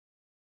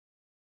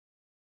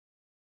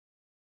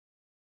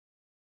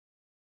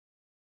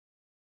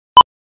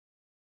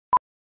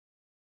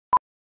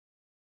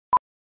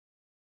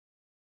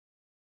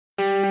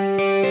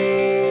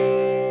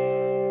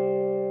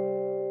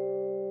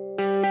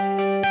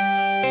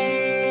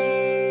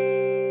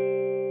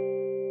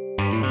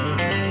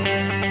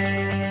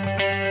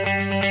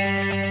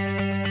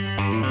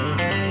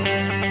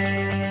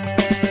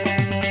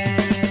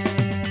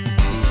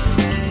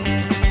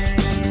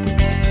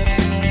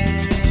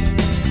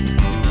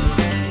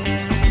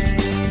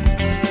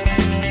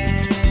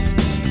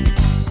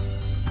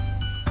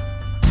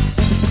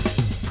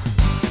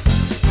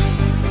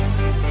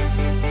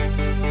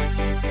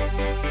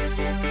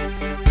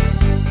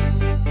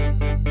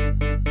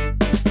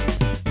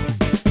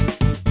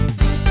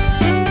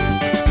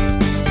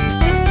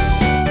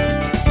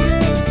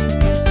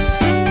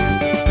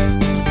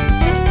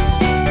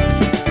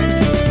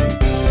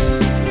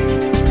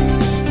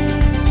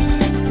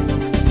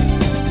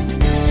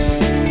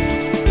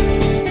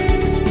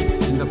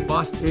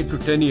last 8 to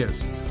 10 years,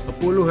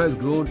 Apollo has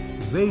grown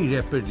very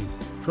rapidly.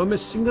 From a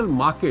single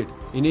market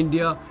in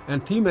India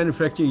and 3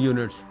 manufacturing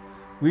units,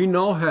 we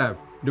now have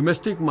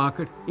domestic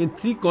market in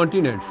 3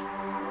 continents.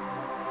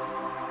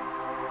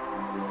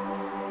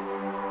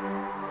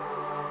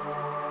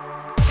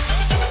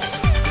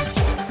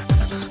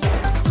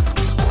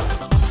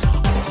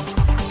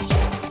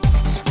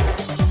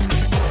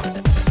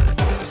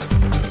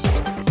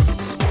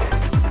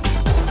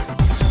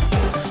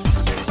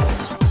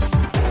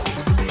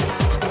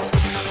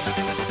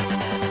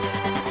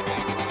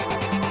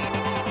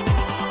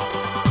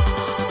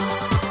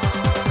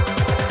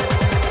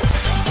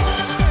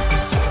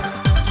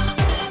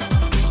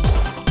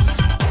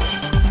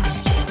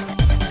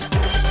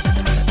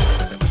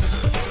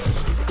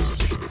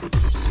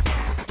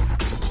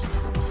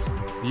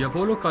 The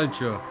Apollo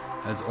culture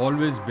has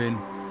always been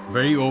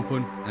very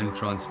open and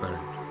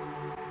transparent.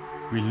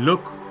 We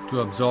look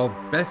to absorb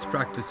best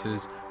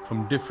practices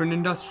from different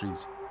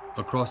industries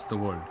across the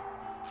world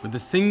with the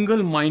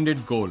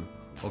single-minded goal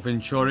of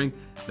ensuring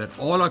that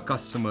all our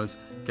customers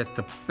get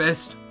the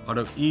best out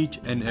of each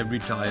and every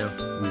tire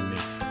we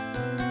make.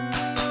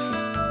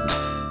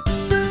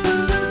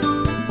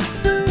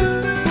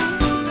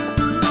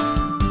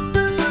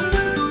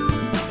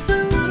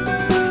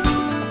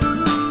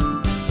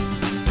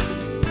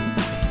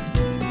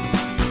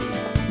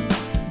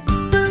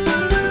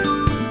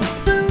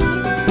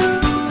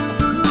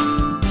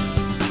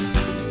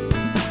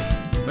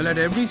 Well, at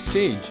every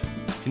stage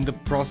in the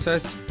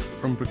process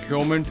from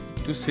procurement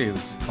to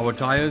sales, our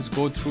tires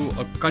go through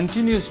a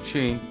continuous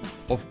chain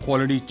of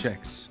quality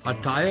checks. Our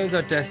tires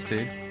are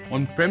tested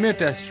on premier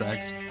test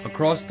tracks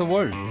across the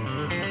world.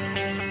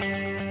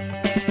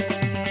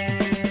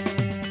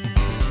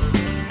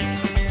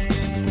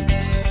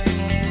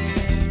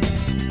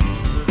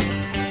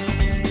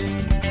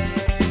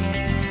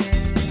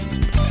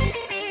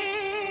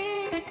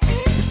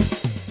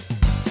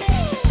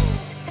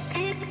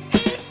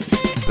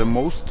 The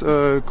most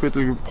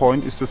critical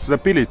point is the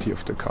stability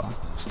of the car.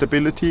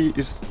 Stability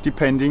is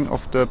depending on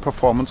the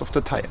performance of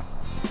the tire.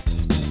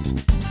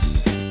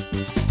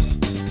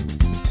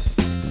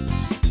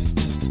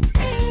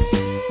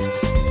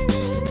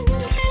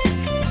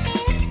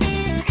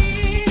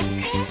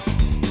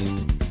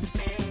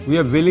 We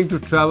are willing to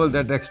travel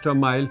that extra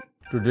mile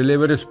to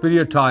deliver a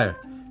superior tire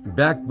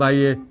backed by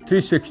a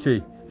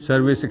 360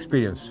 service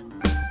experience.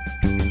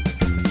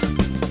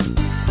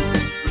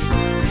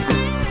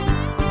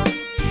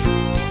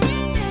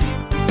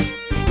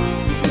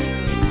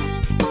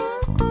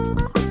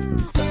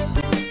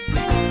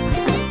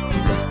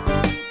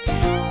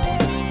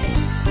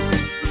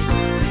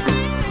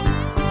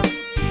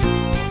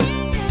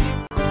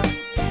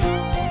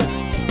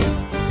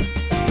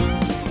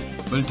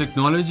 Well,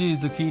 technology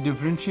is the key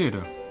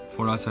differentiator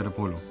for us at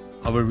Apollo.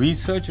 Our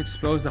research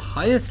explores the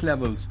highest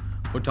levels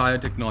for tire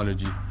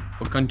technology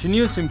for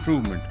continuous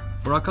improvement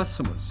for our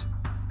customers.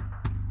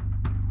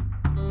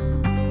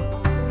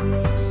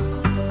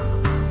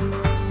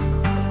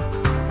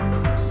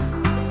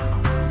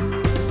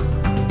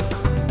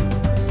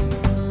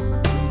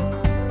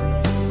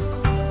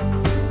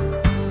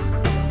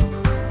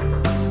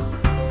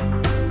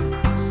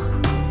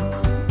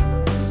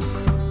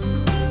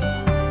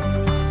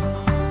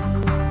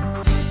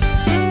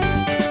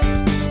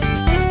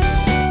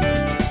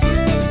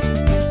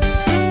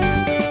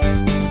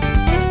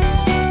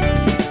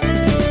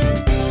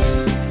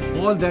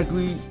 All that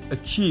we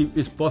achieve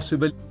is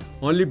possible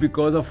only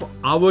because of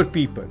our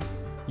people.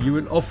 You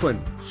will often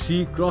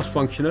see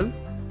cross-functional,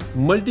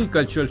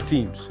 multicultural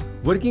teams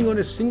working on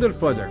a single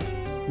project.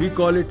 We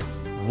call it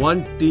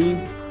one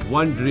team,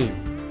 one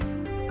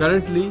dream.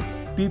 Currently,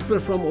 people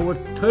from over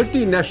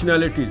 30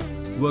 nationalities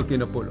work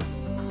in Apollo.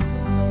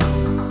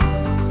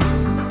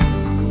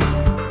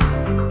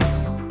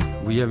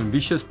 We have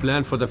ambitious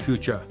plans for the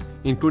future,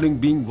 including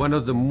being one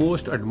of the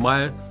most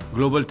admired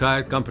global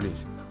tire companies.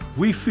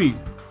 We feel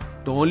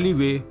the only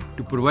way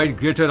to provide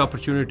greater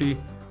opportunity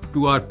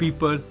to our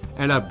people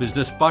and our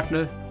business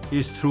partners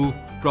is through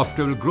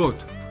profitable growth,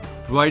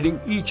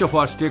 providing each of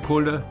our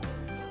stakeholders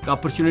the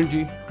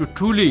opportunity to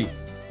truly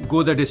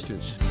go the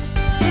distance.